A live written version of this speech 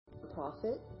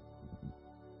prophet,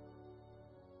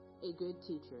 a good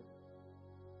teacher,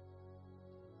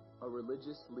 a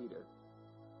religious leader,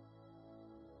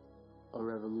 a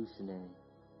revolutionary,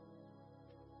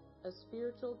 a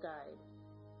spiritual guide,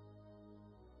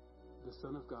 the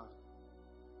Son of God.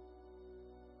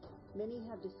 Many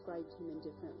have described him in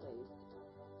different ways.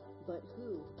 But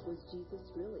who was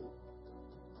Jesus really?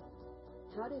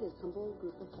 How did his humble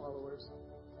group of followers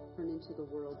turn into the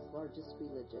world's largest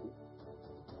religion?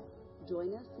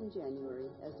 Join us in January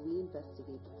as we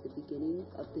investigate the beginning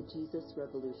of the Jesus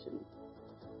Revolution.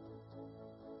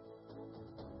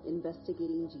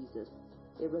 Investigating Jesus,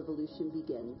 a Revolution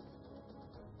Begins,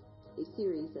 a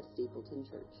series at Stapleton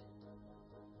Church.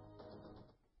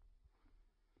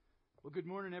 Well, good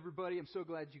morning, everybody. I'm so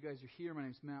glad you guys are here. My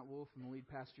name is Matt Wolf. I'm the lead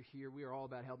pastor here. We are all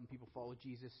about helping people follow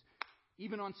Jesus,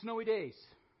 even on snowy days.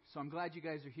 So I'm glad you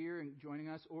guys are here and joining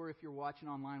us. Or if you're watching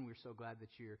online, we're so glad that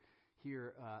you're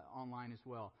here online as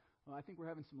well. I think we're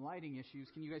having some lighting issues.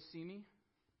 Can you guys see me?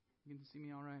 You can see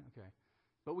me all right? Okay.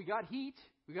 But we got heat.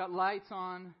 We got lights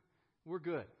on. We're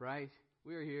good, right?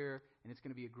 We're here, and it's going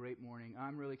to be a great morning.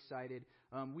 I'm really excited.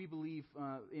 We believe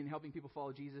in helping people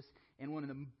follow Jesus, and one of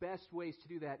the best ways to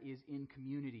do that is in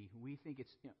community. We think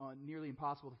it's nearly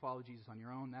impossible to follow Jesus on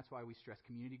your own. That's why we stress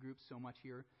community groups so much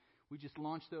here. We just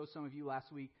launched those, some of you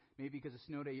last week. Maybe because of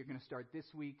snow day, you're going to start this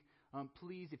week.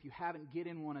 Please, if you haven't, get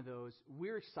in one of those.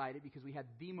 We're excited because we had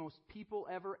the most people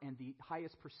ever and the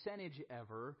highest percentage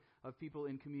ever of people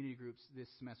in community groups this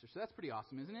semester. So that's pretty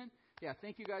awesome, isn't it? Yeah,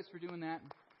 thank you guys for doing that.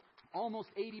 Almost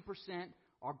 80%.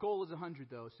 Our goal is 100,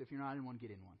 though, so if you're not in one, get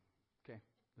in one. Okay?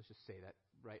 Let's just say that,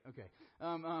 right? Okay.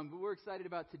 But we're excited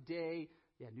about today.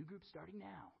 Yeah, new group starting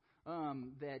now.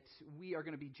 That we are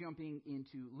going to be jumping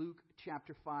into Luke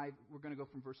chapter 5. We're going to go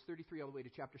from verse 33 all the way to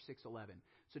chapter 6:11.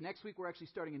 So next week, we're actually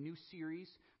starting a new series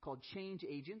called Change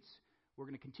Agents. We're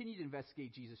going to continue to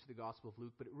investigate Jesus through the Gospel of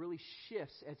Luke, but it really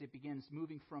shifts as it begins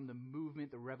moving from the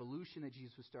movement, the revolution that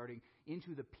Jesus was starting,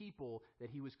 into the people that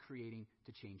he was creating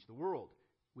to change the world,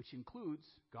 which includes,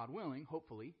 God willing,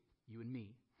 hopefully, you and me.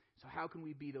 So how can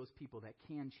we be those people that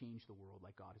can change the world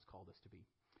like God has called us to be?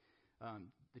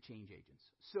 The change agents.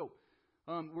 So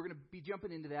we're going to be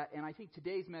jumping into that, and I think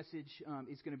today's message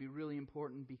is going to be really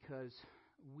important because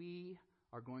we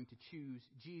are going to choose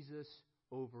Jesus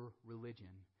over religion.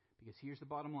 Because here's the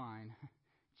bottom line.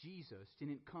 Jesus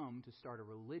didn't come to start a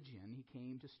religion. He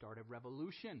came to start a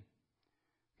revolution.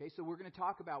 Okay, so we're going to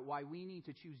talk about why we need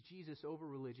to choose Jesus over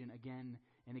religion again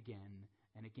and again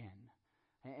and again.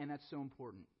 And that's so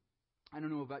important. I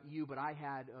don't know about you, but I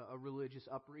had a religious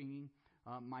upbringing.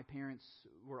 My parents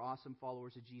were awesome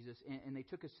followers of Jesus, and they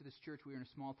took us to this church. We were in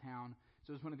a small town,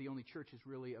 so it was one of the only churches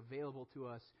really available to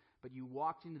us. But you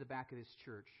walked into the back of this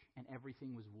church, and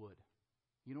everything was wood.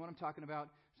 You know what I'm talking about?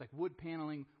 It's like wood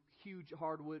paneling, huge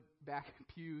hardwood back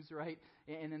pews, right?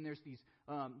 And then there's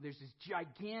this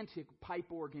gigantic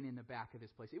pipe organ in the back of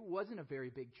this place. It wasn't a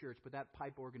very big church, but that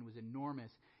pipe organ was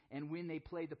enormous. And when they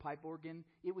played the pipe organ,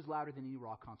 it was louder than any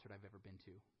rock concert I've ever been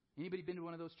to. Anybody been to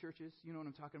one of those churches? You know what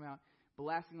I'm talking about?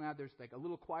 Blasting loud. There's like a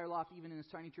little choir loft even in this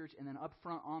tiny church, and then up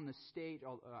front on the stage,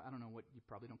 I don't know what, you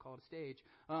probably don't call it a stage,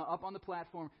 up on the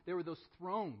platform, there were those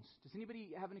thrones. Does anybody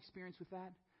have an experience with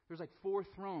that? There's like 4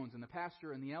 thrones, and the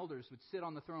pastor and the elders would sit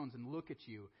on the thrones and look at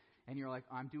you, and you're like,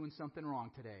 I'm doing something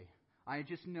wrong today. I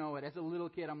just know it. As a little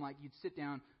kid, I'm like, you'd sit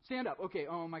down, stand up, okay,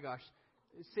 oh my gosh,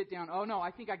 sit down, oh no,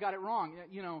 I think I got it wrong.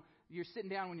 You know, you're sitting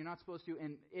down when you're not supposed to,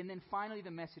 and then finally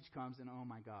the message comes, and oh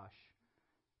my gosh.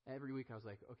 Every week I was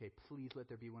like, okay, please let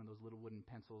there be one of those little wooden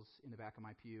pencils in the back of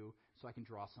my pew so I can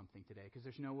draw something today, because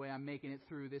there's no way I'm making it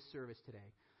through this service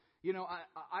today. You know,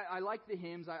 I like the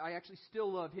hymns. I actually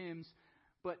still love hymns.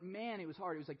 But man, it was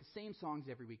hard. It was like the same songs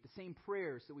every week, the same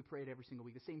prayers that we prayed every single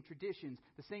week, the same traditions,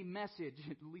 the same message,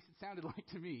 at least it sounded like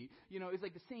to me. You know, it was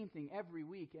like the same thing every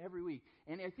week.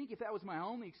 And I think if that was my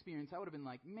only experience, I would have been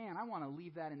like, man, I want to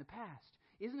leave that in the past.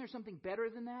 Isn't there something better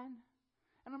than that?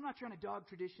 And I'm not trying to dog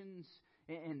traditions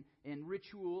and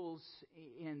rituals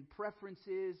and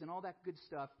preferences and all that good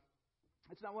stuff.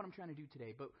 That's not what I'm trying to do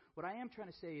today. But what I am trying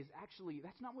to say is actually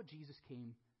that's not what Jesus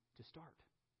came to start.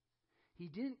 He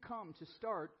didn't come to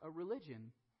start a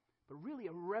religion, but really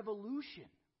a revolution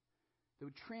that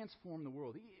would transform the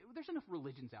world. There's enough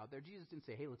religions out there. Jesus didn't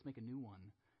say, hey, let's make a new one,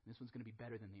 and this one's going to be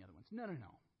better than the other ones. No.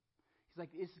 He's like,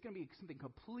 this is going to be something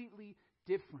completely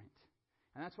different.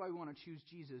 And that's why we want to choose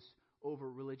Jesus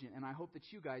over religion. And I hope that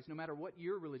you guys, no matter what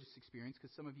your religious experience,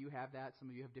 because some of you have that, some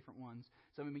of you have different ones.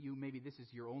 Some of you, maybe this is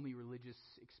your only religious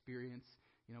experience.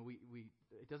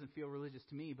 it doesn't feel religious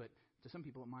to me, but to some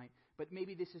people it might. But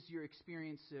maybe this is your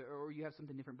experience or you have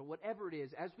something different. But whatever it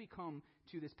is, as we come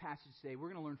to this passage today, we're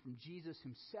going to learn from Jesus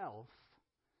himself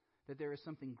that there is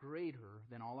something greater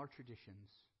than all our traditions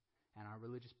and our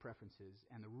religious preferences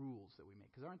and the rules that we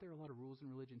make. Because aren't there a lot of rules in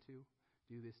religion too?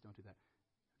 Do this, don't do that.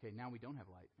 Okay, now we don't have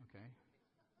light, okay?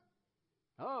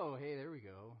 Oh, hey, there we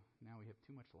go. Now we have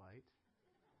too much light.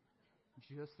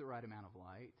 Just the right amount of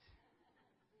light.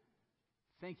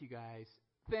 Thank you, guys.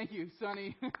 Thank you,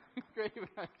 Sonny. Great.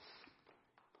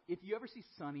 If you ever see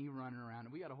Sonny running around,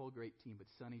 and we got a whole great team, but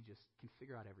Sonny just can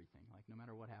figure out everything. Like, no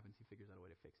matter what happens, he figures out a way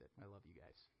to fix it. I love you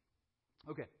guys.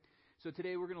 Okay, so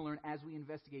today we're going to learn, as we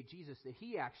investigate Jesus, that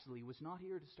he actually was not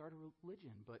here to start a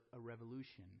religion, but a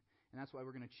revolution. And that's why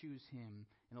we're going to choose him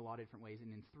in a lot of different ways.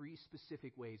 And in 3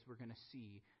 specific ways, we're going to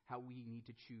see how we need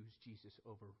to choose Jesus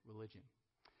over religion.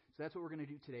 So that's what we're going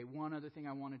to do today. One other thing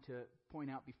I wanted to point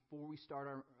out before we start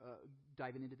our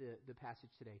diving into the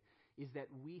passage today is that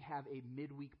we have a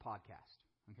midweek podcast.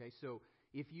 Okay, so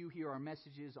if you hear our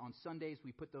messages on Sundays,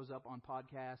 we put those up on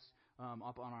podcasts,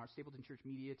 up on our Stapleton Church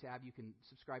Media tab. You can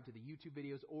subscribe to the YouTube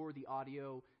videos or the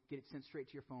audio, get it sent straight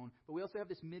to your phone. But we also have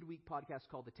this midweek podcast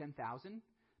called The 10,000,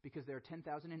 because there are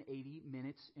 10,080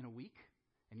 minutes in a week,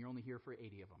 and you're only here for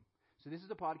 80 of them. So this is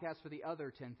a podcast for the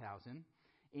other 10,000.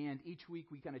 And each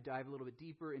week we kind of dive a little bit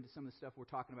deeper into some of the stuff we're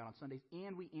talking about on Sundays,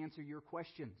 and we answer your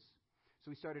questions. So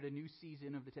we started a new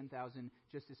season of the 10,000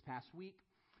 just this past week,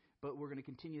 but we're going to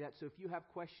continue that. So if you have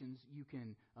questions, you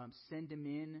can send them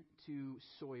in to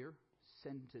Sawyer,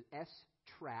 send them to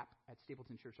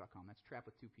strap@stapletonchurch.com. That's trap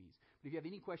with 2 P's. But if you have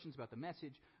any questions about the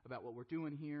message, about what we're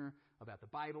doing here, about the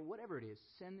Bible, whatever it is,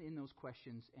 send in those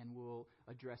questions, and we'll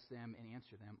address them and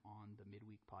answer them on the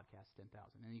midweek podcast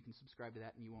 10,000. And you can subscribe to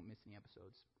that, and you won't miss any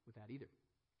episodes with that either.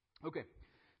 Okay,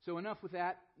 so enough with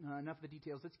that, enough of the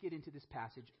details. Let's get into this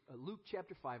passage, Luke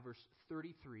chapter 5, verse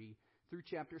 33 through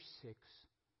chapter 6,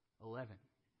 11.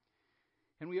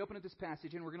 And we open at this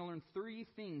passage, and we're going to learn 3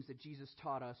 things that Jesus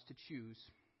taught us to choose.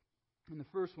 And the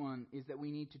first one is that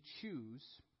we need to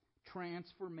choose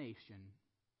transformation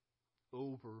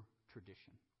over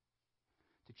tradition.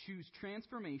 To choose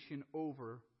transformation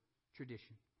over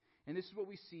tradition. And this is what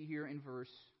we see here in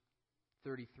verse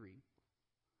 33.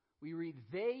 We read,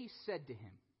 they said to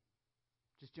him.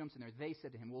 Just jumps in there. They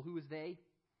said to him. Well, who is they?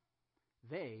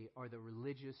 They are the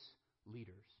religious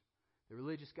leaders. The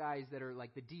religious guys that are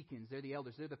like the deacons. They're the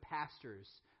elders. They're the pastors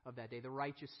of that day. The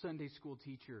righteous Sunday school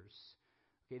teachers.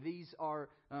 Okay, these are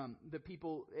the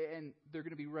people, and they're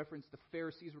going to be referenced, the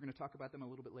Pharisees. We're going to talk about them a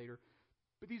little bit later.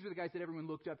 But these are the guys that everyone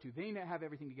looked up to. They have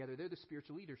everything together. They're the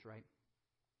spiritual leaders, right?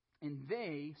 And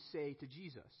they say to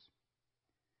Jesus,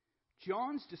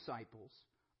 John's disciples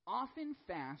often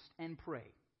fast and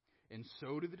pray, and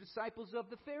so do the disciples of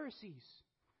the Pharisees.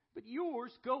 But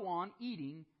yours go on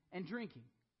eating and drinking.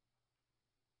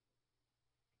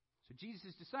 So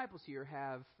Jesus' disciples here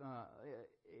have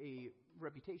a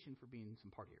reputation for being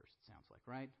some partiers, it sounds like,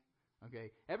 right?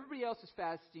 Okay, everybody else is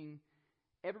fasting,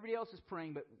 everybody else is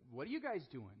praying, but what are you guys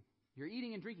doing? You're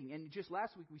eating and drinking. And just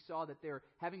last week we saw that they're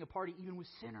having a party even with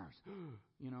sinners.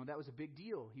 That was a big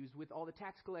deal. He was with all the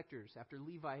tax collectors after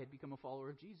Levi had become a follower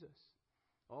of Jesus.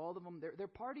 All of them, they're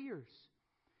partiers.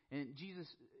 And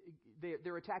Jesus,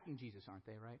 they're attacking Jesus, aren't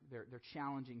they, right? They're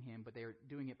challenging him, but they're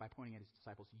doing it by pointing at his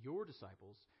disciples. Your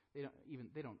disciples, they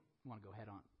don't want to go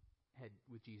head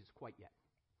with Jesus quite yet.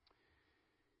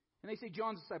 And they say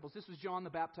John's disciples. This was John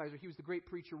the baptizer. He was the great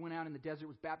preacher, went out in the desert,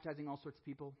 was baptizing all sorts of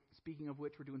people. Speaking of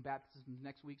which, we're doing baptisms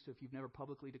next week, so if you've never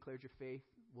publicly declared your faith,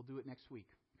 we'll do it next week,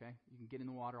 okay? You can get in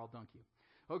the water, I'll dunk you.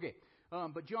 Okay,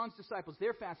 but John's disciples,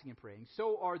 they're fasting and praying.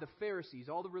 So are the Pharisees,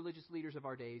 all the religious leaders of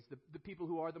our days, the people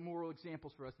who are the moral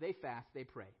examples for us. They fast, they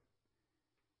pray.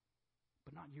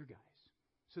 But not your guys.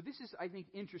 So this is, I think,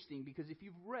 interesting, because if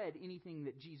you've read anything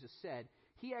that Jesus said,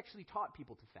 he actually taught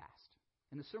people to fast.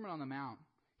 In the Sermon on the Mount,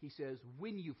 he says,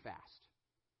 when you fast,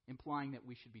 implying that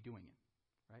we should be doing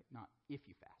it, right? Not if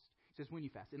you fast. He says when you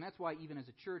fast. And that's why even as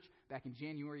a church, back in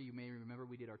January, you may remember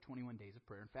we did our 21 days of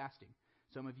prayer and fasting.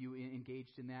 Some of you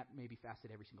engaged in that, maybe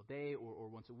fasted every single day or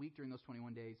once a week during those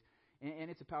 21 days. And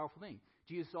it's a powerful thing.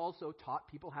 Jesus also taught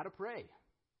people how to pray.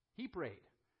 He prayed.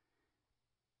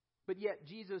 But yet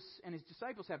Jesus and his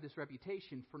disciples have this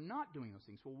reputation for not doing those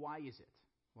things. Well, why is it?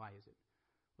 Why is it?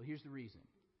 Well, here's the reason.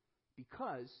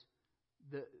 Because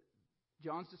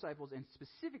John's disciples, and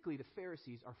specifically the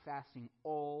Pharisees, are fasting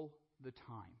all the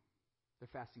time. They're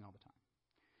fasting all the time.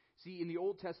 See, in the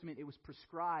Old Testament, it was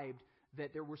prescribed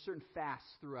that there were certain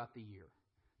fasts throughout the year.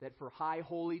 That for high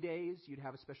holy days, you'd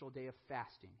have a special day of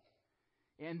fasting.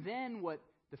 And then what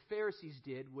the Pharisees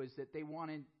did was that they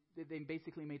wanted they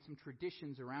basically made some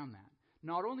traditions around that.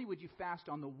 Not only would you fast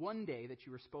on the one day that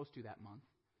you were supposed to that month,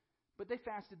 but they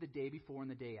fasted the day before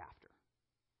and the day after.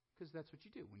 Because that's what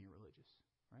you do when you're religious,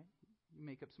 right? You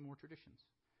make up some more traditions.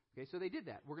 Okay, so they did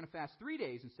that. We're going to fast 3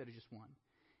 days instead of just one.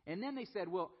 And then they said,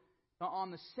 well,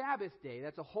 on the Sabbath day,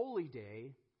 that's a holy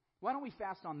day, why don't we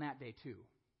fast on that day too?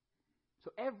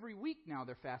 So every week now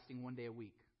they're fasting 1 day a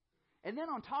week. And then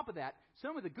on top of that,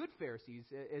 some of the good Pharisees,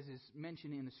 as is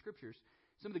mentioned in the Scriptures,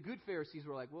 some of the good Pharisees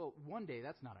were like, well, 1 day,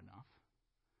 that's not enough.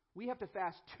 We have to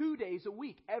fast 2 days a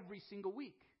week, every single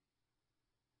week.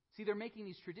 See, they're making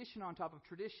these tradition on top of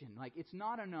tradition. Like, it's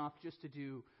not enough just to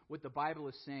do what the Bible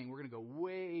is saying. We're going to go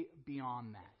way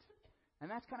beyond that.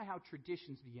 And that's kind of how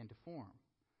traditions begin to form.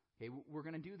 Okay, we're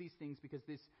going to do these things because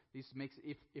this makes,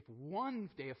 if 1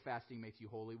 day of fasting makes you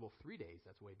holy, well, 3 days,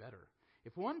 that's way better.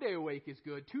 If 1 day a week is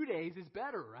good, 2 days is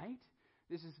better, right?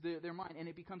 This is their mind, and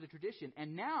it becomes a tradition.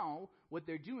 And now what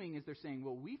they're doing is they're saying,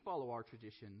 well, we follow our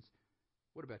traditions.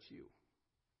 What about you?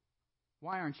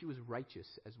 Why aren't you as righteous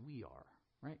as we are?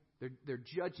 Right? They're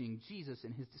judging Jesus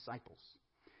and his disciples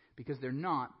because they're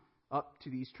not up to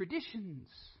these traditions.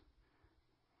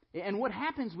 And what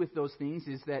happens with those things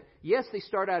is that, yes, they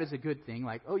start out as a good thing,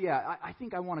 like, oh yeah, I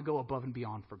think I want to go above and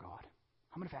beyond for God.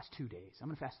 I'm going to fast 2 days. I'm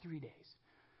going to fast 3 days.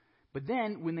 But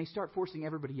then when they start forcing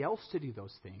everybody else to do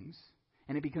those things,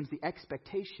 and it becomes the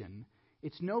expectation,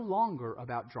 it's no longer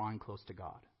about drawing close to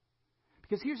God.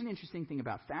 Because here's an interesting thing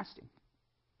about fasting,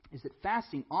 is that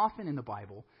fasting often in the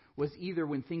Bible was either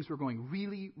when things were going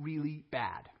really, really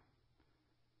bad,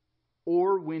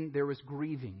 or when there was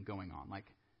grieving going on.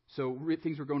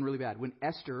 Things were going really bad. When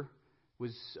Esther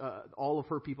was, all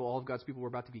of God's people were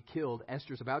about to be killed.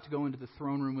 Esther's about to go into the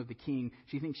throne room of the king.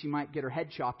 She thinks she might get her head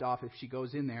chopped off if she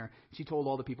goes in there. She told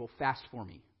all the people, fast for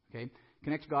me. Okay?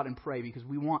 Connect to God and pray because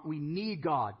we need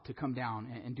God to come down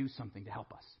and do something to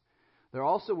help us. There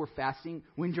also were fasting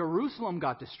when Jerusalem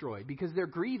got destroyed because they're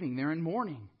grieving, they're in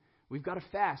mourning. We've got to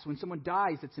fast. When someone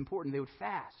dies, it's important. They would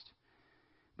fast.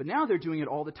 But now they're doing it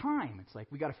all the time. It's like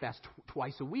we got to fast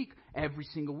twice a week, every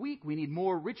single week. We need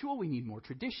more ritual. We need more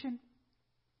tradition.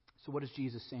 So what does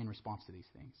Jesus say in response to these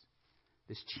things?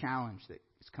 This challenge that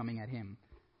is coming at him.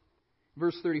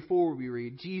 Verse 34 we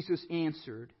read, Jesus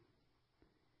answered,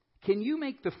 "Can you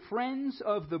make the friends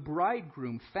of the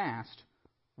bridegroom fast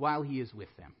while he is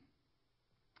with them?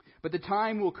 But the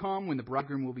time will come when the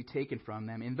bridegroom will be taken from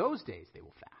them. In those days they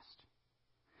will fast."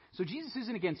 So Jesus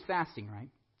isn't against fasting, right?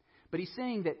 But he's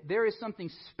saying that there is something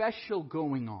special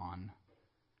going on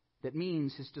that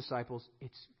means his disciples,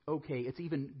 it's okay, it's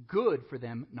even good for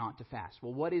them not to fast.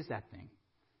 Well, what is that thing?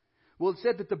 Well, it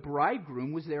said that the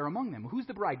bridegroom was there among them. Who's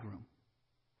the bridegroom?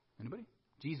 Anybody?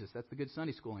 Jesus. That's the good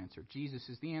Sunday school answer. Jesus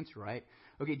is the answer, right?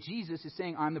 Okay, Jesus is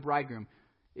saying, I'm the bridegroom.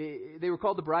 They were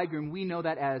called the bridegroom. We know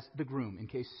that as the groom, in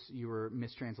case you were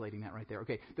mistranslating that right there.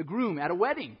 Okay, the groom at a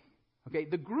wedding. Okay,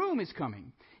 the groom is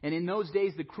coming. And in those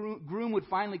days, the groom would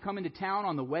finally come into town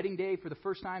on the wedding day for the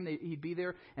first time he'd be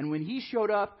there. And when he showed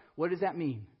up, what does that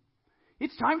mean?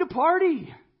 It's time to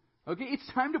party. Okay, it's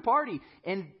time to party.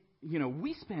 And,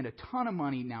 we spend a ton of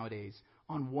money nowadays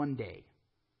on 1 day.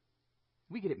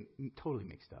 We get it totally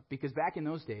mixed up. Because back in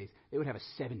those days, they would have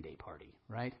a 7-day party,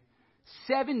 right?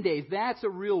 7 days, that's a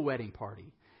real wedding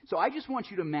party. So I just want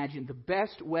you to imagine the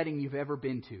best wedding you've ever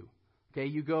been to. Okay,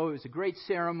 you go, it was a great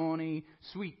ceremony,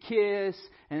 sweet kiss,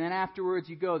 and then afterwards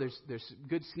you go, there's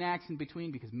good snacks in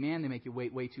between because, man, they make you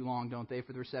wait way too long, don't they,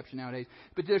 for the reception nowadays.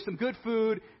 But there's some good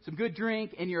food, some good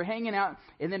drink, and you're hanging out,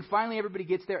 and then finally everybody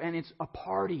gets there, and it's a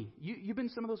party. You've been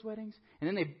to some of those weddings? And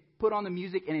then they put on the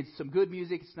music, and it's some good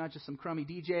music. It's not just some crummy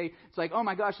DJ. It's like, oh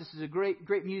my gosh, this is a great,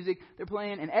 great music. They're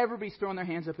playing, and everybody's throwing their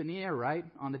hands up in the air, right,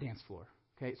 on the dance floor.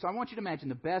 Okay, so I want you to imagine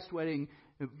the best wedding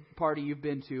party you've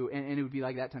been to, and it would be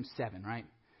like that times 7, right?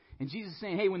 And Jesus is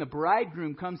saying, hey, when the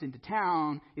bridegroom comes into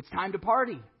town, it's time to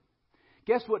party.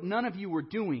 Guess what none of you were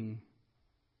doing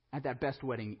at that best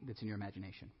wedding that's in your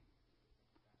imagination?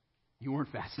 You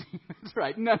weren't fasting. That's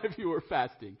right, none of you were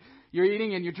fasting. You're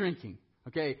eating and you're drinking.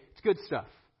 Okay, it's good stuff.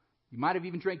 You might have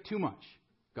even drank too much.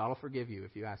 God will forgive you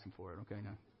if you ask him for it. Okay,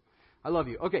 no. I love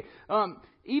you. Okay,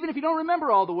 even if you don't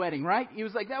remember all the wedding, right? He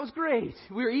was like, that was great.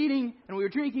 We were eating and we were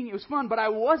drinking. It was fun, but I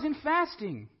wasn't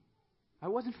fasting. I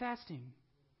wasn't fasting.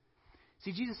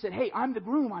 See, Jesus said, hey, I'm the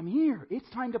groom. I'm here. It's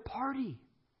time to party.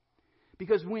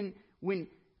 Because when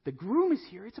the groom is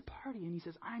here, it's a party. And he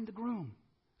says, I'm the groom.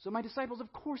 So my disciples,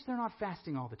 of course, they're not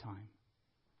fasting all the time.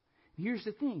 Here's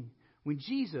the thing. When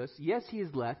Jesus, yes, he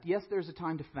is left. Yes, there's a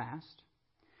time to fast.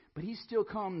 But he still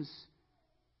comes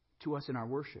to us in our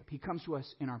worship. He comes to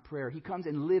us in our prayer. He comes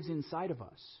and lives inside of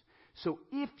us. So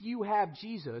if you have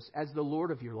Jesus as the Lord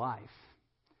of your life,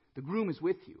 The groom is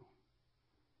with you.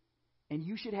 And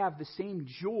you should have the same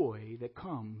joy that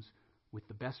comes with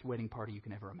the best wedding party you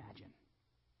can ever imagine.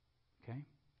 Okay?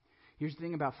 Here's the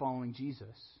thing about following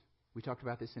Jesus. We talked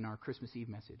about this in our Christmas Eve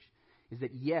message. Is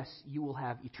that yes, you will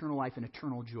have eternal life and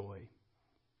eternal joy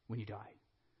when you die.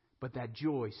 But that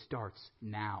joy starts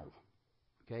now.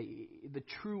 Okay? The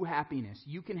true happiness,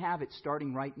 you can have it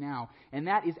starting right now. And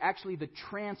that is actually the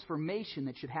transformation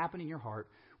that should happen in your heart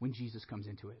when Jesus comes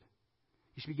into it.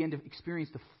 You should begin to experience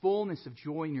the fullness of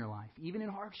joy in your life, even in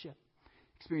hardship.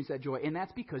 Experience that joy. And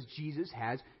that's because Jesus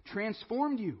has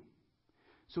transformed you.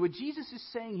 So what Jesus is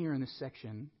saying here in this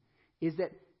section is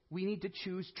that we need to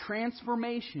choose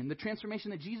transformation, the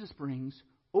transformation that Jesus brings,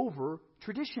 over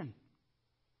tradition.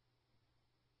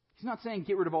 He's not saying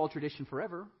get rid of all tradition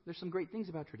forever. There's some great things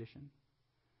about tradition.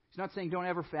 He's not saying don't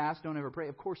ever fast, don't ever pray.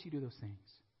 Of course you do those things.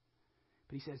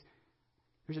 But he says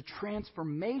there's a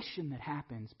transformation that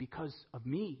happens because of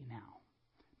me now.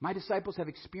 My disciples have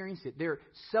experienced it. They're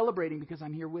celebrating because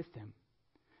I'm here with them.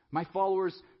 My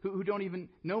followers who don't even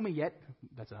know me yet,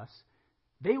 that's us,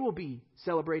 they will be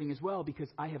celebrating as well because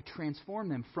I have transformed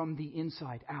them from the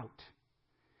inside out.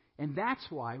 And that's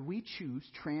why we choose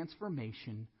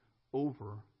transformation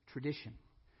over tradition.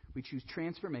 We choose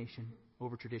transformation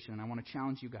over tradition. And I want to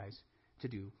challenge you guys to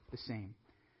do the same.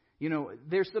 You know,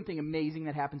 there's something amazing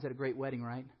that happens at a great wedding,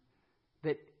 right?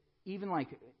 That even like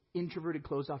introverted,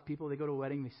 closed-off people, they go to a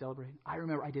wedding, they celebrate. I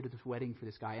remember I did this wedding for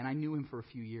this guy, and I knew him for a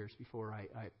few years before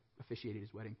I officiated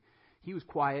his wedding. He was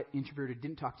quiet, introverted,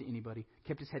 didn't talk to anybody,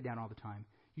 kept his head down all the time.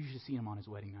 You should have seen him on his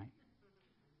wedding night.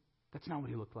 That's not what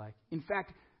he looked like. In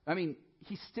fact, I mean,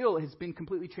 he still has been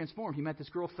completely transformed. He met this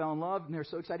girl, fell in love, and they're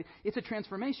so excited. It's a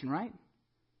transformation, right?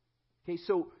 Okay,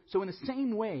 so in the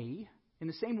same way,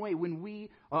 when we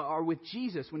are with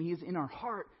Jesus, when He is in our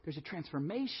heart, there's a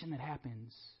transformation that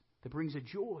happens that brings a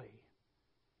joy.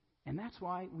 And that's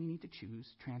why we need to choose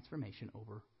transformation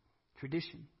over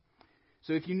tradition.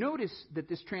 So if you notice that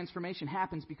this transformation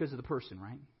happens because of the person,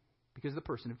 right? Because of the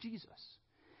person of Jesus.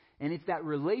 And it's that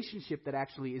relationship that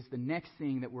actually is the next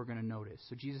thing that we're going to notice.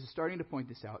 So Jesus is starting to point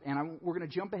this out. And we're going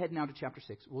to jump ahead now to chapter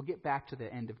 6. We'll get back to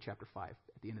the end of chapter 5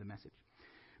 at the end of the message.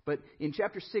 But in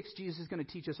chapter 6, Jesus is going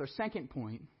to teach us our second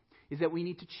point, is that we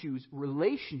need to choose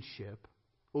relationship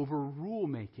over rule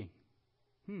making.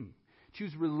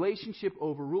 Choose relationship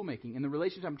over rule making. And the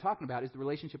relationship I'm talking about is the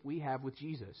relationship we have with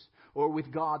Jesus, or with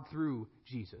God through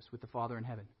Jesus, with the Father in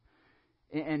heaven.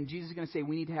 And Jesus is going to say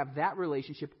we need to have that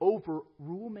relationship over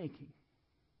rule making.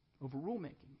 Over rule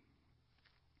making.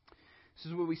 This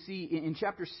is what we see in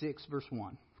chapter 6, verse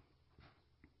 1.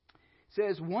 It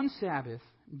says, one Sabbath,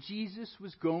 Jesus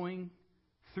was going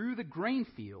through the grain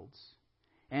fields,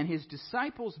 and His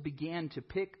disciples began to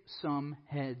pick some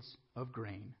heads of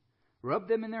grain, rub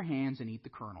them in their hands, and eat the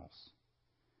kernels.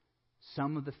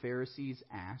 Some of the Pharisees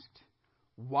asked,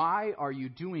 why are you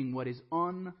doing what is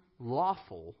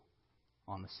unlawful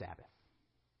on the Sabbath?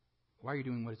 Why are you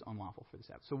doing what is unlawful for the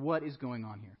Sabbath? So what is going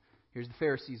on here? Here's the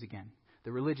Pharisees again,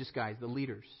 the religious guys, the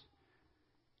leaders.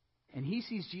 And he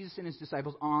sees Jesus and His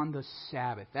disciples on the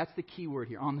Sabbath. That's the key word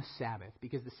here, on the Sabbath,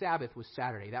 because the Sabbath was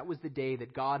Saturday. That was the day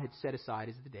that God had set aside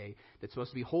as the day that's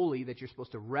supposed to be holy, that you're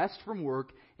supposed to rest from work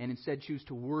and instead choose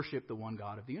to worship the one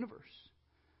God of the universe.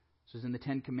 This is in the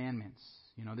Ten Commandments.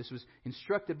 You know, this was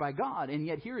instructed by God, and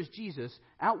yet here is Jesus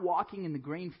out walking in the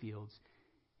grain fields,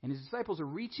 and His disciples are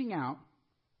reaching out,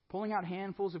 pulling out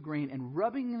handfuls of grain and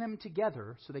rubbing them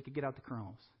together so they could get out the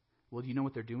kernels. Well, do you know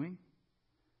what they're doing?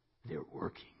 They're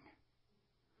working.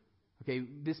 Okay,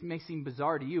 this may seem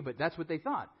bizarre to you, but that's what they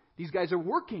thought. These guys are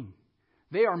working.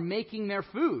 They are making their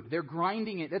food. They're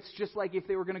grinding it. That's just like if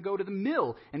they were going to go to the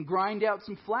mill and grind out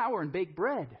some flour and bake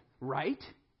bread, right?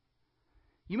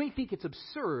 You may think it's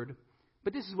absurd,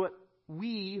 but this is what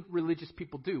we religious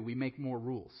people do. We make more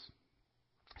rules.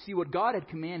 See, what God had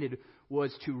commanded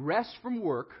was to rest from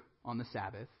work on the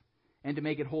Sabbath and to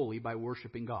make it holy by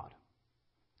worshiping God.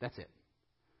 That's it.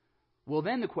 Well,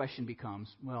 then the question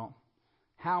becomes, well,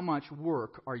 how much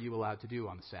work are you allowed to do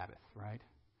on the Sabbath, right?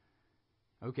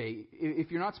 Okay, if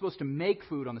you're not supposed to make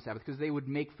food on the Sabbath, because they would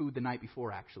make food the night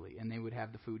before, actually, and they would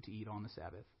have the food to eat on the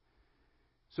Sabbath.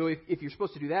 So if you're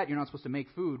supposed to do that, you're not supposed to make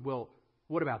food. Well,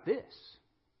 what about this?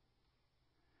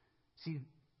 See,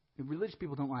 the religious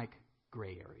people don't like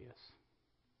gray areas.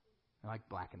 They like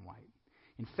black and white.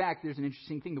 In fact, there's an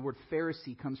interesting thing. The word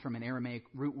Pharisee comes from an Aramaic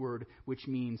root word, which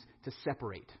means to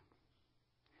separate.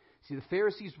 See, the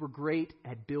Pharisees were great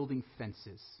at building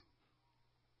fences.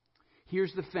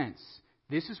 Here's the fence.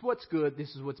 This is what's good,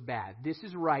 this is what's bad. This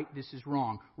is right, this is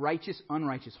wrong. Righteous,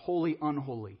 unrighteous. Holy,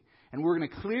 unholy. And we're going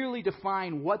to clearly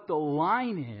define what the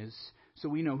line is so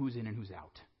we know who's in and who's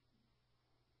out.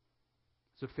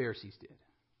 So Pharisees did.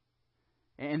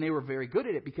 And they were very good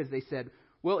at it because they said,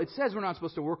 well, it says we're not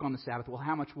supposed to work on the Sabbath. Well,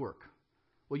 how much work?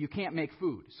 Well, you can't make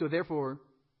food. So therefore,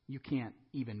 you can't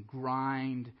even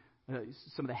grind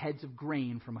some of the heads of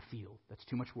grain from a field. That's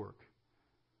too much work.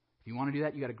 If you want to do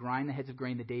that, you got to grind the heads of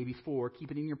grain the day before,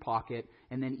 keep it in your pocket,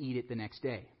 and then eat it the next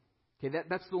day. Okay,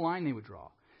 that's the line they would draw.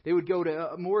 They would go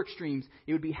to more extremes.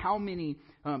 It would be how many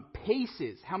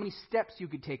paces, how many steps you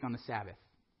could take on the Sabbath.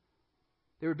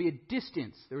 There would be a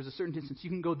distance. There was a certain distance.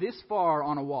 You can go this far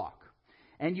on a walk,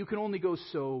 and you can only go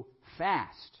so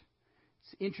fast.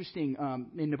 It's interesting.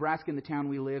 In Nebraska, in the town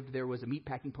we lived, there was a meat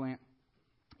packing plant,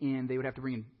 and they would have to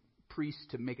bring in priests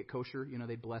to make it kosher. You know,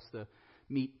 they'd bless the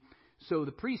meat. So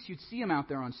the priests, you'd see them out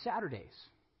there on Saturdays,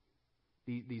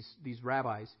 these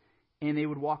rabbis, and they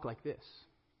would walk like this.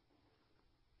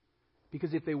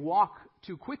 Because if they walk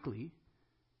too quickly,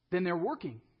 then they're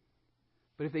working.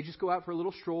 But if they just go out for a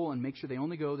little stroll and make sure they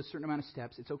only go the certain amount of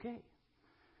steps, it's okay.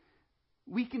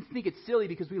 We can think it's silly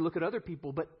because we look at other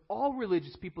people, but all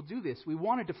religious people do this. We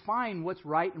want to define what's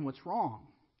right and what's wrong.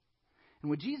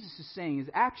 And what Jesus is saying is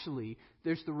actually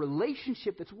there's the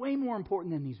relationship that's way more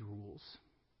important than these rules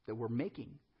that we're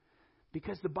making.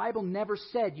 Because the Bible never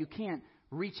said you can't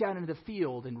reach out into the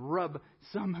field and rub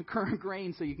some current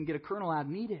grain so you can get a kernel out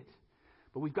and eat it.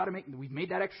 But we've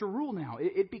made that extra rule now.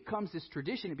 It becomes this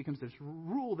tradition. It becomes this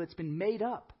rule that's been made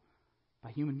up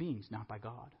by human beings, not by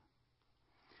God.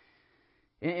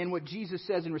 And what Jesus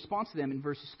says in response to them in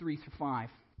verses 3 through 5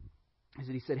 is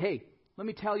that he said, hey, let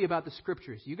me tell you about the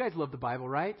Scriptures. You guys love the Bible,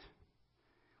 right?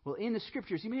 Well, in the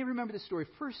Scriptures, you may remember this story,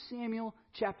 1 Samuel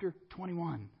chapter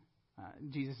 21.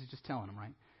 Jesus is just telling them,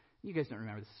 right? You guys don't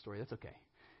remember this story. That's okay.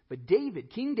 But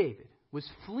King David, was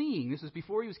fleeing. This was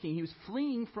before he was king. He was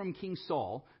fleeing from King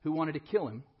Saul, who wanted to kill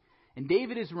him. And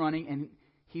David is running, and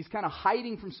he's kind of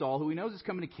hiding from Saul, who he knows is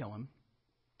coming to kill him.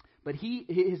 But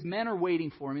his men are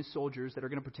waiting for him, his soldiers that are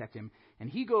going to protect him. And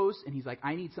he goes, and he's like,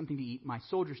 I need something to eat. My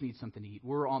soldiers need something to eat.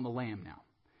 We're on the lam now.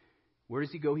 Where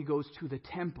does he go? He goes to the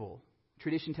temple.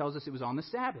 Tradition tells us it was on the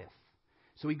Sabbath.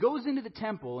 So he goes into the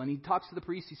temple, and he talks to the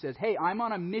priest. He says, hey, I'm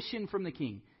on a mission from the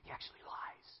king. He actually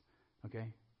lies. Okay?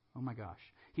 Oh, my gosh.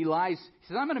 He lies. He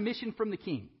says, I'm on a mission from the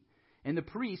king. And the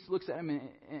priest looks at him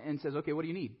and says, okay, what do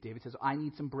you need? David says, I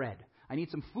need some bread. I need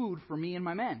some food for me and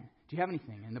my men. Do you have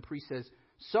anything? And the priest says,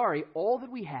 sorry, all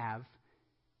that we have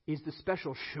is the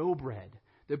special showbread,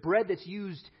 the bread that's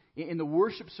used in the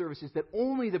worship services that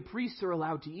only the priests are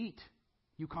allowed to eat.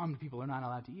 You common people are not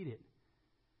allowed to eat it.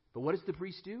 But what does the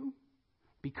priest do?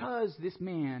 Because this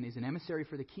man is an emissary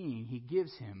for the king, he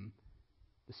gives him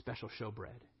the special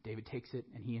showbread. David takes it,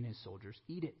 and he and his soldiers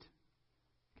eat it.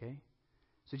 Okay?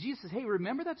 So Jesus says, hey,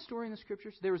 remember that story in the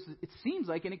Scriptures? It seems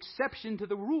like an exception to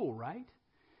the rule, right?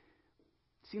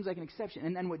 It seems like an exception.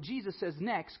 And then what Jesus says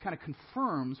next kind of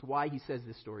confirms why he says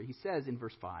this story. He says in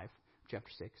verse 5, chapter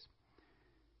 6,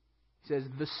 he says,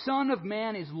 the Son of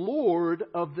Man is Lord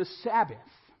of the Sabbath.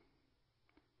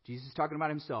 Jesus is talking about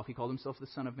himself. He called himself the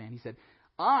Son of Man. He said,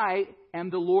 I am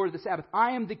the Lord of the Sabbath.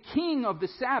 I am the King of the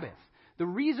Sabbath. The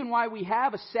reason why we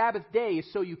have a Sabbath day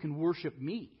is so you can worship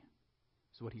me,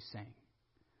 is what he's saying.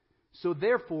 So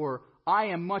therefore, I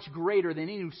am much greater than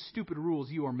any stupid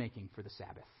rules you are making for the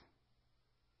Sabbath.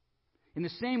 In the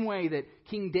same way that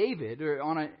King David, or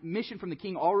on a mission from the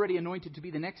king already anointed to be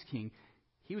the next king,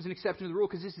 he was an exception to the rule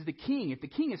because this is the king. If the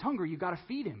king is hungry, you've got to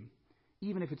feed him,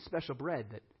 even if it's special bread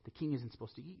that the king isn't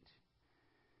supposed to eat.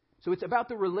 So it's about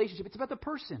the relationship. It's about the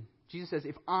person. Jesus says,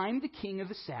 if I'm the king of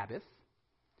the Sabbath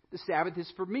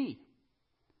is for me.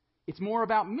 It's more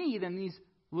about me than these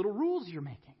little rules you're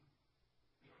making.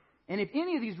 And if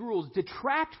any of these rules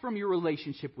detract from your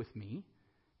relationship with me,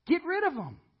 get rid of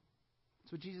them.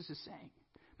 That's what Jesus is saying.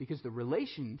 Because the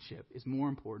relationship is more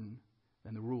important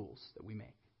than the rules that we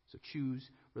make. So choose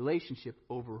relationship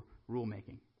over rule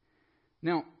making.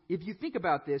 Now, if you think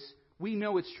about this, we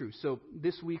know it's true. So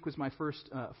this week was my first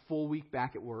full week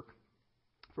back at work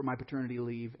for my paternity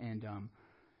leave, and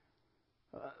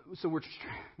so we're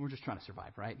just trying to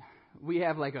survive, right? We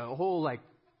have like a whole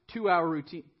 2-hour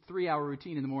routine, 3-hour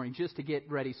routine in the morning just to get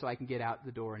ready so I can get out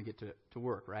the door and get to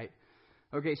work, right?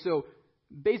 Okay, so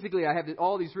basically I have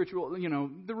all these ritual,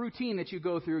 the routine that you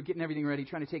go through, getting everything ready,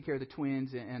 trying to take care of the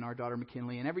twins and our daughter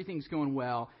McKinley, and everything's going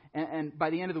well. And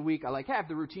by the end of the week, I have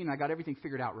the routine. I got everything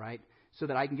figured out right so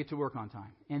that I can get to work on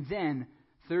time. And then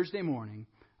Thursday morning,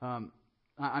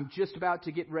 I'm just about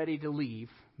to get ready to leave.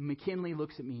 McKinley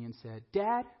looks at me and said,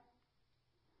 Dad,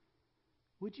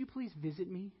 would you please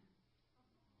visit me?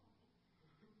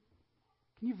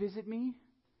 Can you visit me?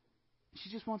 She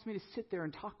just wants me to sit there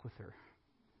and talk with her.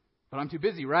 But I'm too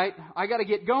busy, right? I got to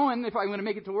get going if I'm going to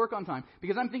make it to work on time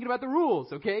because I'm thinking about the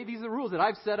rules, okay? These are the rules that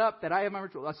I've set up, that I have my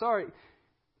ritual. Sorry.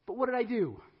 But what did I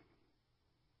do?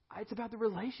 It's about the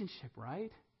relationship,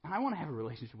 right? And I want to have a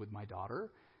relationship with my daughter.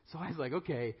 So I was like,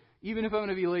 okay, even if I'm going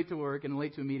to be late to work and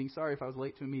late to a meeting, sorry if I was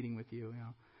late to a meeting with you.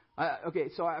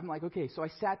 So I'm like, okay, so I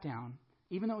sat down,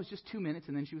 even though it was just 2 minutes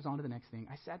and then she was on to the next thing.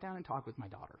 I sat down and talked with my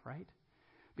daughter, right?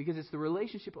 Because it's the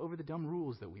relationship over the dumb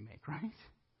rules that we make, right?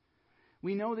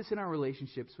 We know this in our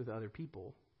relationships with other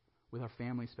people, with our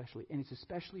family especially, and it's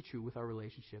especially true with our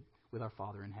relationship with our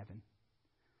Father in heaven.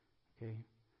 Okay?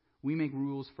 We make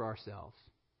rules for ourselves.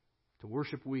 To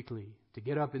worship weekly, to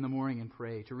get up in the morning and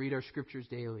pray, to read our scriptures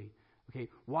daily. Okay,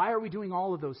 why are we doing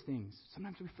all of those things?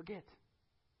 Sometimes we forget.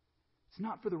 It's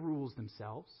not for the rules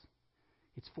themselves.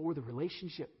 It's for the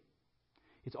relationship.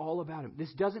 It's all about Him.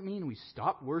 This doesn't mean we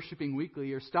stop worshiping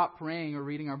weekly or stop praying or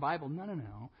reading our Bible.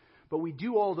 No. But we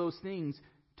do all those things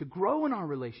to grow in our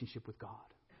relationship with God.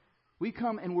 We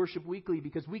come and worship weekly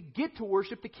because we get to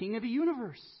worship the King of the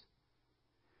universe.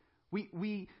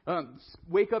 We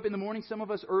wake up in the morning, some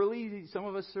of us early, some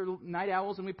of us are night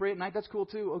owls and we pray at night. That's cool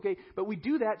too, okay? But we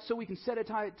do that so we can set a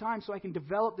time so I can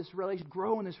develop this relationship,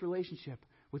 grow in this relationship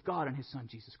with God and His Son,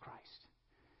 Jesus Christ.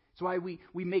 That's why we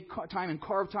make time and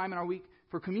carve time in our week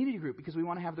for community group because we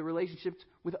want to have the relationships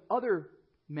with other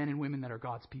men and women that are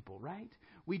God's people, right?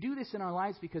 We do this in our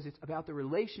lives because it's about the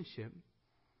relationship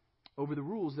over the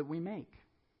rules that we make.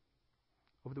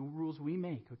 Over the rules we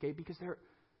make, okay? Because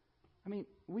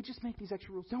we just make these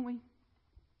extra rules, don't we?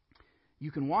 You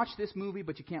can watch this movie,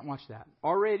 but you can't watch that.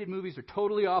 R-rated movies are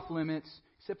totally off limits,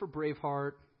 except for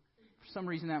Braveheart. For some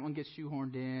reason, that one gets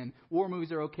shoehorned in. War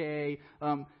movies are okay.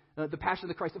 The Passion of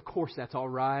the Christ, of course, that's all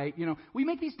right. We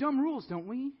make these dumb rules, don't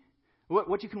we?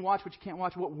 What you can watch, what you can't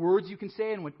watch, what words you can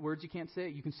say, and what words you can't say.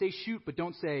 You can say shoot, but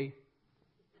don't say.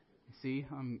 See,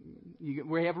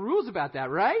 we have rules about that,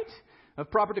 right?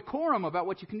 Of proper decorum about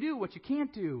what you can do, what you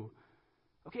can't do.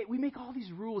 Okay, we make all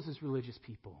these rules as religious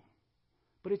people,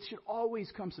 but it should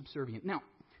always come subservient. Now,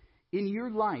 in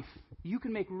your life, you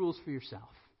can make rules for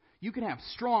yourself. You can have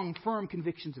strong, firm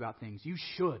convictions about things. You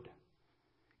should.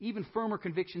 Even firmer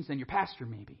convictions than your pastor,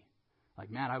 maybe. Like,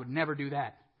 Matt, I would never do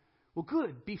that. Well,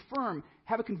 good. Be firm.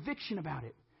 Have a conviction about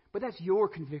it. But that's your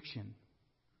conviction.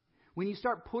 When you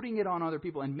start putting it on other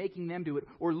people and making them do it,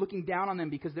 or looking down on them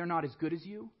because they're not as good as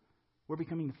you, we're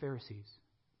becoming the Pharisees.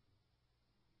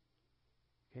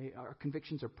 Okay, our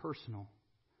convictions are personal.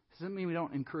 This doesn't mean we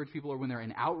don't encourage people, or when they're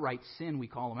in outright sin, we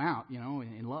call them out,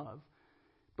 in love.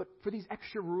 But for these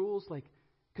extra rules,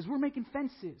 because we're making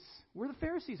fences. We're the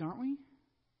Pharisees, aren't we?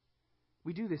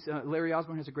 We do this. Larry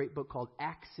Osborne has a great book called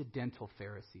Accidental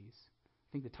Pharisees. I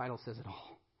think the title says it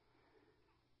all.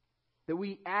 That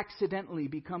we accidentally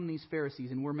become these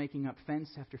Pharisees, and we're making up fence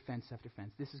after fence after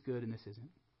fence. This is good and this isn't.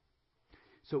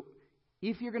 So,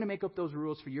 if you're going to make up those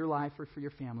rules for your life or for your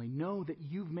family, know that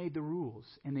you've made the rules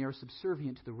and they are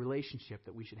subservient to the relationship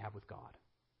that we should have with God.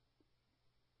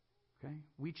 Okay?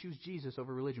 We choose Jesus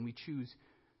over religion. We choose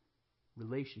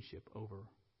relationship over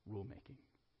rule-making.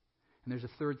 And there's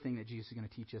a third thing that Jesus is going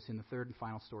to teach us in the third and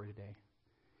final story today,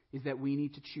 is that we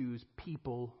need to choose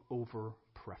people over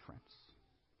preference.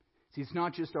 See, it's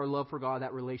not just our love for God,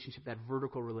 that relationship, that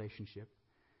vertical relationship.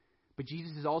 But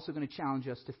Jesus is also going to challenge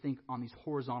us to think on these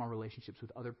horizontal relationships with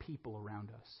other people around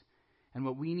us. And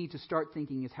what we need to start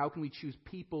thinking is, how can we choose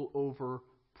people over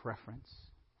preference?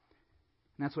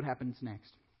 And that's what happens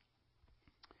next.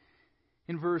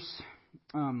 In verse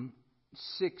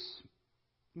 6,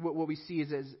 what we see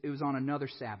is, it was on another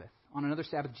Sabbath. On another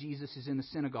Sabbath, Jesus is in the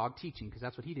synagogue teaching, because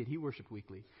that's what He did. He worshiped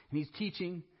weekly. And He's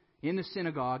teaching in the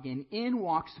synagogue, and in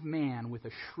walks a man with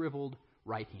a shriveled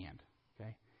right hand.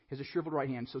 Okay? He has a shriveled right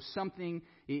hand. So something,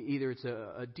 either it's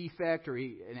a defect or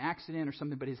an accident or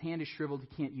something, but his hand is shriveled.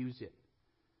 He can't use it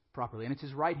properly. And it's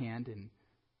his right hand, and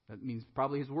that means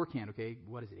probably his work hand. Okay,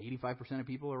 what is it? 85% of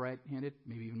people are right-handed,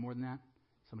 maybe even more than that.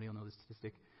 Somebody will know the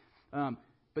statistic.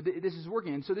 But this is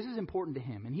working, and so this is important to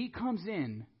him. And he comes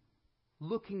in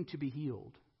looking to be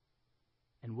healed.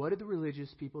 And what did the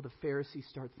religious people, the Pharisees,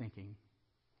 start thinking?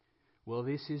 Well,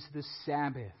 this is the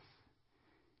Sabbath.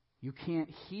 You can't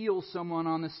heal someone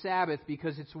on the Sabbath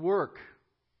because it's work.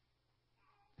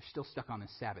 They're still stuck on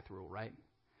this Sabbath rule, right?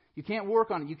 You can't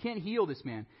work on it. You can't heal this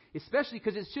man, especially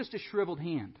because it's just a shriveled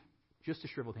hand. Just a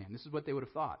shriveled hand. This is what they would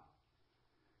have thought.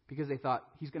 Because they thought,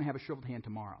 he's going to have a shriveled hand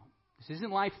tomorrow. This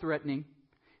isn't life-threatening.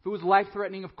 If it was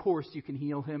life-threatening, of course you can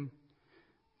heal him.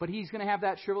 But he's going to have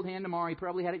that shriveled hand tomorrow. He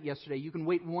probably had it yesterday. You can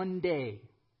wait one day,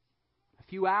 a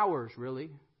few hours, really,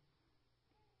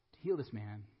 to heal this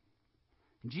man.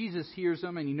 And Jesus hears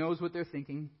them, and He knows what they're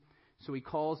thinking. So he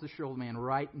calls the shriveled man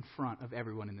right in front of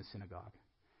everyone in the synagogue.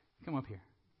 Come up here.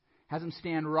 Has him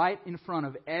stand right in front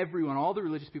of everyone. All the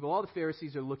religious people, all the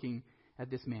Pharisees are looking at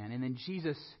this man. And then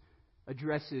Jesus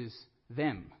addresses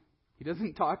them. He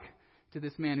doesn't talk to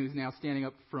this man who's now standing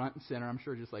up front and center. I'm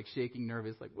sure just like shaking,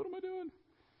 nervous, like, what am I doing?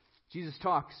 Jesus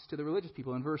talks to the religious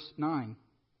people in verse 9.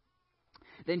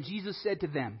 Then Jesus said to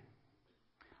them,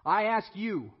 I ask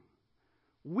you,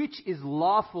 which is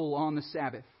lawful on the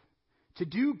Sabbath, to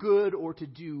do good or to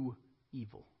do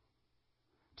evil?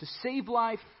 To save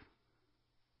life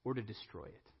or to destroy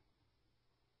it?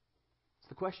 It's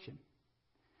the question.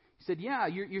 He said, yeah,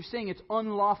 you're saying it's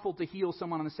unlawful to heal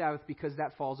someone on the Sabbath because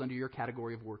that falls under your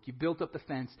category of work. You built up the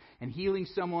fence, and healing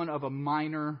someone of a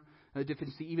minor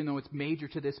deficiency, even though it's major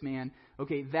to this man,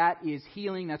 okay, that is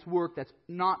healing, that's work, that's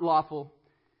not lawful.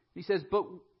 He says, but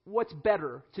what's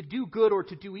better, to do good or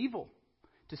to do evil?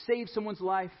 To save someone's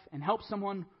life and help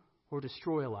someone, or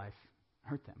destroy a life,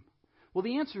 hurt them? Well,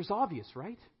 the answer is obvious,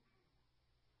 right?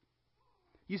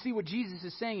 You see, what Jesus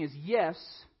is saying is, yes,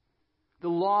 the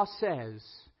law says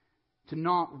to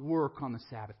not work on the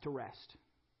Sabbath, to rest.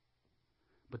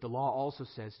 But the law also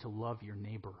says to love your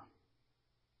neighbor.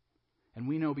 And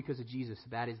we know because of Jesus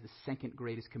that is the second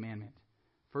greatest commandment.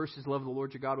 First is love the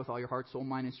Lord your God with all your heart, soul,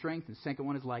 mind, and strength. And the second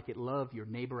one is like it, love your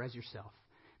neighbor as yourself.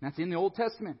 And that's in the Old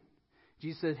Testament.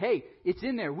 Jesus says, hey, it's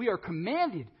in there. We are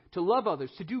commanded to love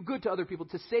others, to do good to other people,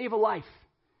 to save a life.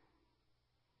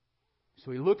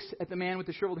 So he looks at the man with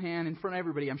the shriveled hand in front of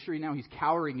everybody. I'm sure now he's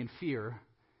cowering in fear.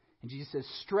 And Jesus says,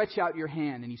 stretch out your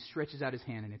hand. And he stretches out his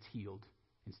hand and it's healed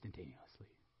instantaneously.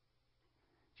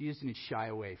 Jesus didn't shy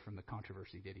away from the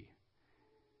controversy, did he?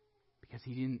 Because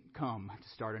he didn't come to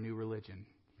start a new religion.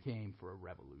 He came for a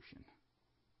revolution.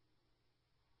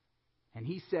 And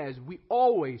he says we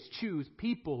always choose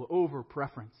people over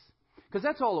preference. Because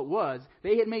that's all it was.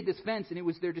 They had made this fence and it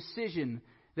was their decision,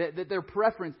 that their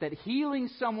preference, that healing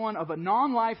someone of a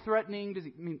non-life-threatening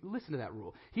disease, I mean, listen to that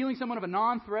rule. Healing someone of a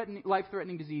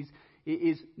non-life-threatening disease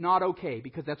is not okay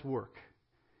because that's work.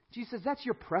 Jesus says that's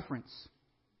your preference.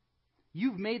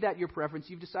 You've made that your preference.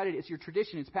 You've decided it's your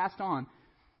tradition. It's passed on.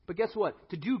 But guess what?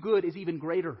 To do good is even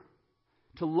greater.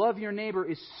 To love your neighbor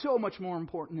is so much more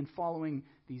important than following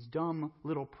these dumb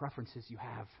little preferences you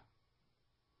have.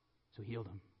 So heal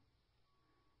them.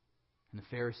 And the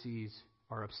Pharisees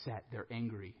are upset. They're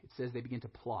angry. It says they begin to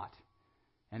plot.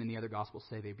 And in the other Gospels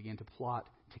say they begin to plot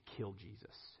to kill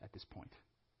Jesus at this point.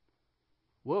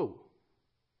 Whoa.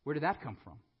 Where did that come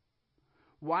from?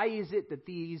 Why is it that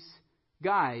these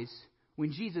guys,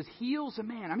 when Jesus heals a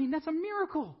man, I mean, that's a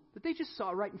miracle that they just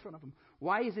saw right in front of them.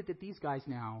 Why is it that these guys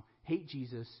now hate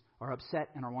Jesus, are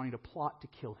upset, and are wanting to plot to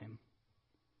kill him?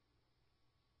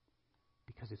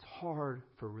 Because it's hard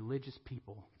for religious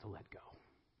people to let go.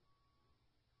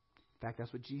 In fact,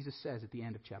 that's what Jesus says at the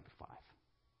end of chapter 5.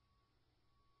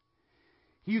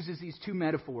 He uses these two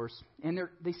metaphors, and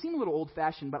they seem a little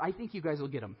old-fashioned, but I think you guys will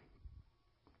get them.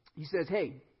 He says,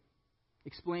 hey,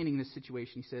 explaining this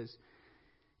situation, he says,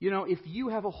 you know, if you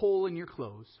have a hole in your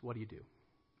clothes, what do?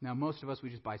 Now, most of us, we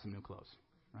just buy some new clothes,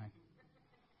 right?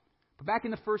 But back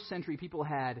in the first century, people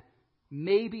had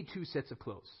maybe two sets of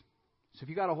clothes. So if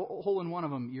you got a hole in one of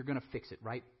them, you're going to fix it,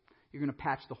 right? You're going to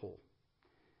patch the hole.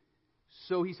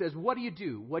 So he says, what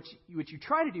do? What you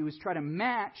try to do is try to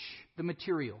match the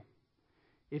material.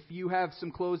 If you have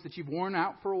some clothes that you've worn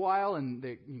out for a while and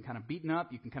they're kind of beaten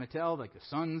up, you can kind of tell, like the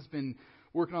sun's been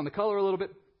working on the color a little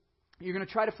bit. You're going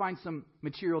to try to find some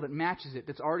material that matches it,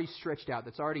 that's already stretched out,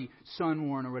 that's already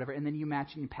sun-worn or whatever, and then you match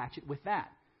and you patch it with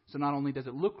that. So not only does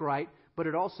it look right, but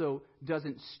it also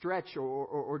doesn't stretch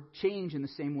or change in the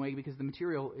same way because the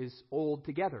material is old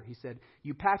together. He said,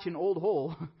 you patch an old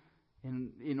hole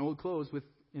in old clothes with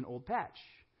an old patch.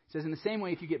 He says in the same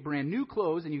way, if you get brand new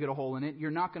clothes and you get a hole in it, you're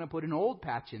not going to put an old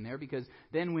patch in there because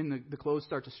then when the clothes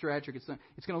start to stretch or it's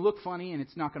going to look funny and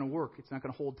it's not going to work. It's not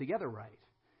going to hold together right.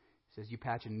 He says you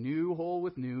patch a new hole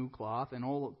with new cloth and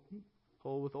old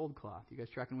hole with old cloth. You guys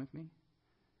tracking with me?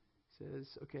 He says,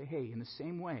 okay, hey, in the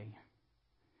same way,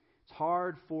 it's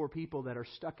hard for people that are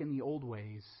stuck in the old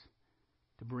ways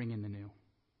to bring in the new.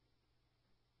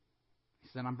 He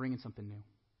said, I'm bringing something new.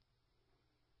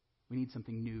 We need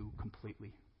something new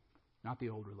completely, not the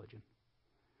old religion.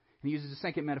 And he uses a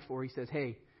second metaphor. He says,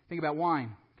 hey, think about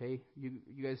wine. Okay, you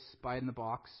guys buy it in the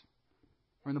box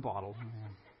or in the bottle.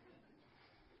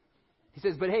 He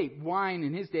says, but hey, wine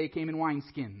in his day came in wine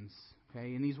skins.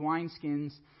 Okay, and these wine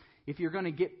skins, if you're going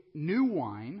to get new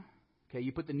wine, okay,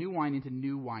 you put the new wine into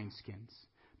new wine skins.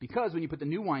 Because when you put the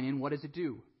new wine in, what does it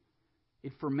do?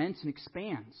 It ferments and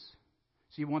expands.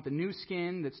 So you want the new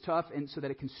skin that's tough and so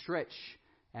that it can stretch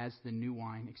as the new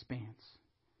wine expands.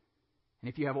 And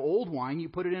if you have old wine, you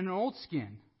put it in an old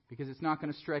skin because it's not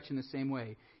going to stretch in the same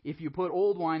way. If you put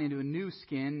old wine into a new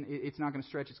skin, it's not going to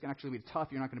stretch. It's going to actually be tough.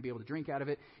 You're not going to be able to drink out of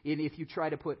it. And if you try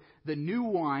to put the new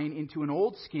wine into an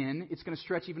old skin, it's going to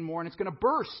stretch even more and it's going to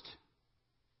burst.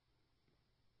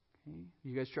 Okay?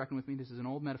 You guys tracking with me? This is an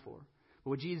old metaphor.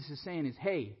 But what Jesus is saying is,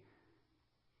 hey,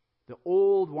 the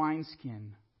old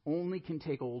wineskin only can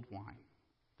take old wine.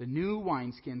 The new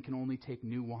wineskin can only take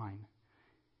new wine.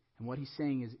 And what he's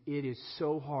saying is it is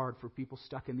so hard for people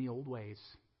stuck in the old ways,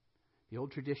 the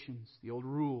old traditions, the old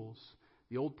rules,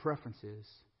 the old preferences,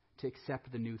 to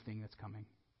accept the new thing that's coming.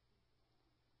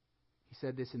 He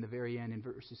said this in the very end in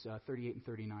verses 38 and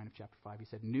 39 of chapter 5. He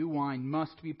said, new wine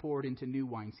must be poured into new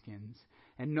wineskins,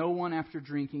 and no one after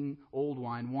drinking old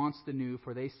wine wants the new,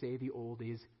 for they say the old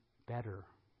is better.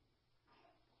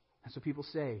 That's what people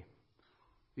say.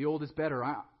 The old is better.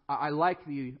 I like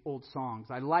the old songs.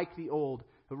 I like the old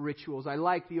rituals. I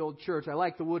like the old church. I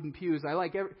like the wooden pews. I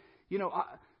like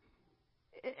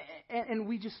and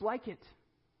we just like it.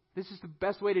 This is the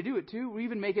best way to do it too. We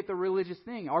even make it the religious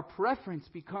thing. Our preference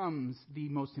becomes the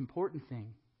most important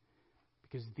thing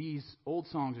because these old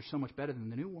songs are so much better than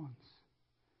the new ones.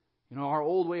 Our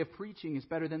old way of preaching is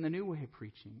better than the new way of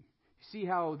preaching. You see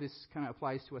how this kind of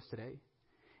applies to us today?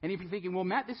 And if you're thinking, well,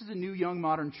 Matt, this is a new, young,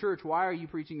 modern church. Why are you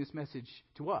preaching this message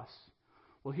to us?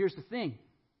 Well, here's the thing.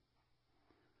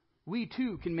 We,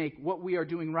 too, can make what we are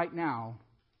doing right now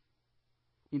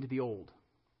into the old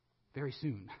very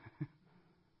soon.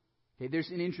 Okay,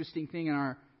 there's an interesting thing in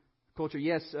our culture.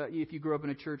 Yes, if you grew up in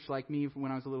a church like me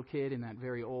when I was a little kid in that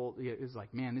very old, it was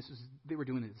like, man, they were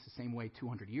doing this the same way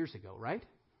 200 years ago, right?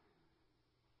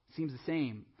 Seems the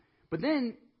same. But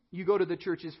then you go to the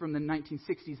churches from the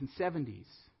 1960s and 70s.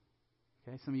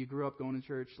 Okay, some of you grew up going to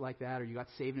church like that, or you got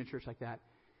saved in a church like that.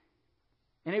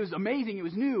 And it was amazing. It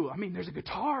was new. I mean, there's a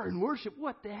guitar in worship.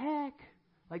 What the heck?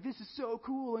 Like, this is so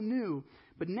cool and new.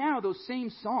 But now those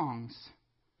same songs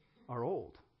are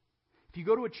old. If you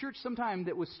go to a church sometime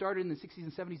that was started in the 60s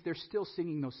and 70s, they're still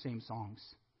singing those same songs.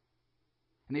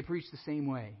 And they preach the same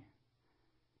way.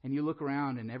 And you look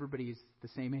around and everybody's the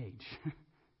same age.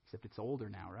 Except it's older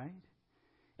now, right?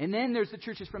 And then there's the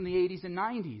churches from the 80s and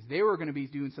 90s. They were going to be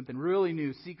doing something really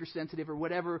new, seeker-sensitive or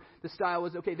whatever the style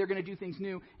was. Okay, they're going to do things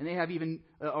new. And they have even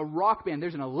a rock band.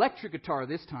 There's an electric guitar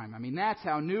this time. I mean, that's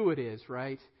how new it is,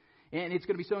 right? And it's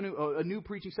going to be so new, a new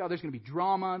preaching style. There's going to be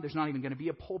drama. There's not even going to be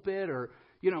a pulpit or,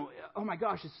 oh my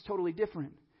gosh, it's totally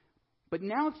different. But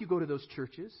now if you go to those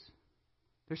churches,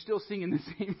 they're still singing the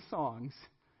same songs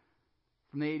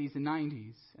from the 80s and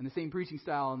 90s and the same preaching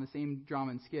style and the same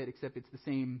drama and skit, except it's the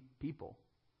same people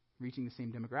reaching the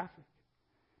same demographic.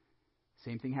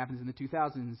 Same thing happens in the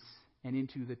 2000s and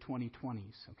into the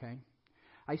 2020s, okay?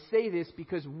 I say this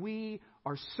because we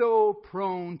are so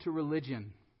prone to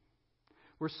religion.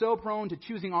 We're so prone to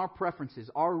choosing our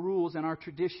preferences, our rules, and our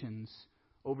traditions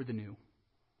over the new.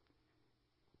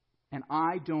 And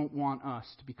I don't want us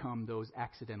to become those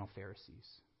accidental Pharisees.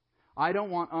 I don't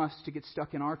want us to get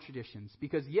stuck in our traditions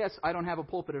because, yes, I don't have a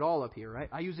pulpit at all up here, right?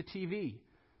 I use a TV.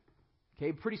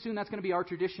 Okay, pretty soon that's going to be our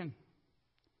tradition.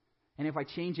 And if I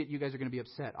change it, you guys are going to be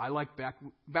upset. I like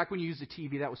back when you used a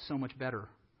TV, that was so much better.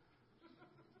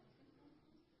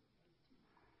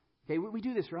 Okay, we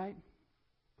do this, right?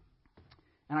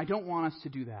 And I don't want us to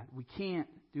do that. We can't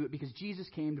do it because Jesus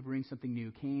came to bring something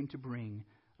new, came to bring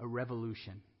a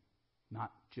revolution,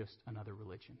 not just another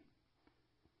religion.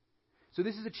 So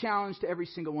this is a challenge to every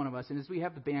single one of us. And as we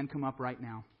have the band come up right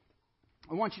now,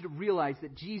 I want you to realize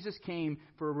that Jesus came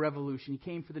for a revolution. He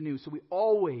came for the new. So we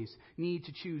always need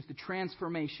to choose the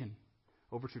transformation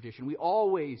over tradition. We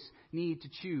always need to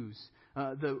choose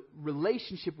the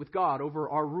relationship with God over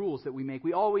our rules that we make.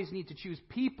 We always need to choose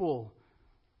people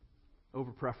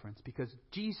over preference because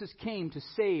Jesus came to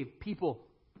save people.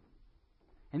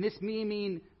 And this may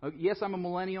mean, yes, I'm a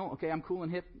millennial. Okay, I'm cool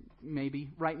and hip, maybe,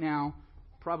 right now.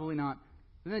 Probably not.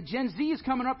 And then Gen Z is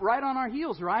coming up right on our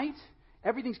heels, right?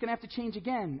 Everything's going to have to change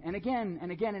again and again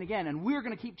and again and again. And we're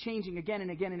going to keep changing again and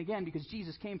again and again because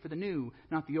Jesus came for the new,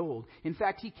 not the old. In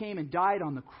fact, He came and died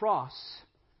on the cross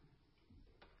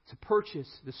to purchase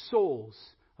the souls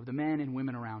of the men and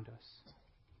women around us.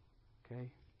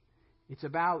 Okay? It's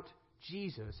about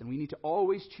Jesus, and we need to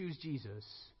always choose Jesus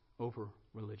over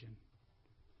religion.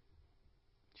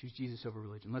 Choose Jesus over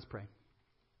religion. Let's pray.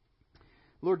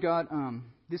 Lord God,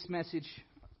 this message,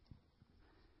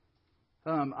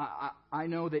 I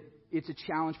know that it's a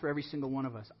challenge for every single one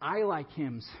of us. I like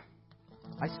hymns.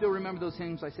 I still remember those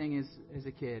hymns I sang as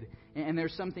a kid. And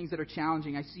there's some things that are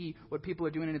challenging. I see what people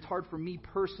are doing, and it's hard for me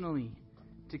personally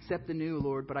to accept the new,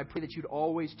 Lord. But I pray that you'd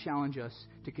always challenge us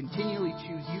to continually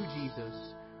choose you, Jesus,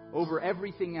 over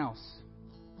everything else.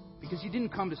 Because you didn't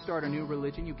come to start a new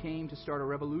religion, you came to start a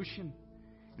revolution.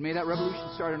 And may that revolution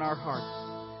start in our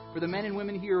hearts. For the men and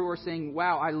women here who are saying,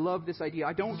 wow, I love this idea.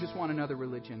 I don't just want another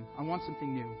religion. I want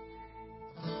something new.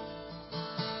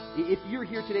 If you're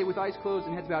here today with eyes closed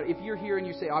and heads bowed, if you're here and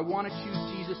you say, I want to choose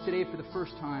Jesus today for the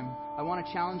first time, I want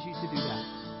to challenge you to do that.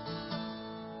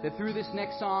 That through this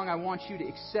next song, I want you to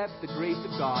accept the grace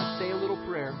of God, say a little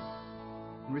prayer,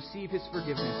 and receive His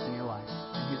forgiveness in your life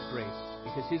and His grace.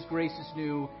 Because His grace is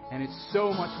new, and it's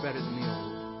so much better than the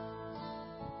old.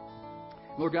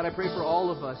 Lord God, I pray for all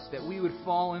of us that we would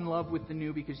fall in love with the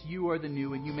new because You are the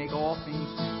new and You make all things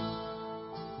new.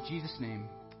 In Jesus' name,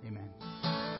 amen.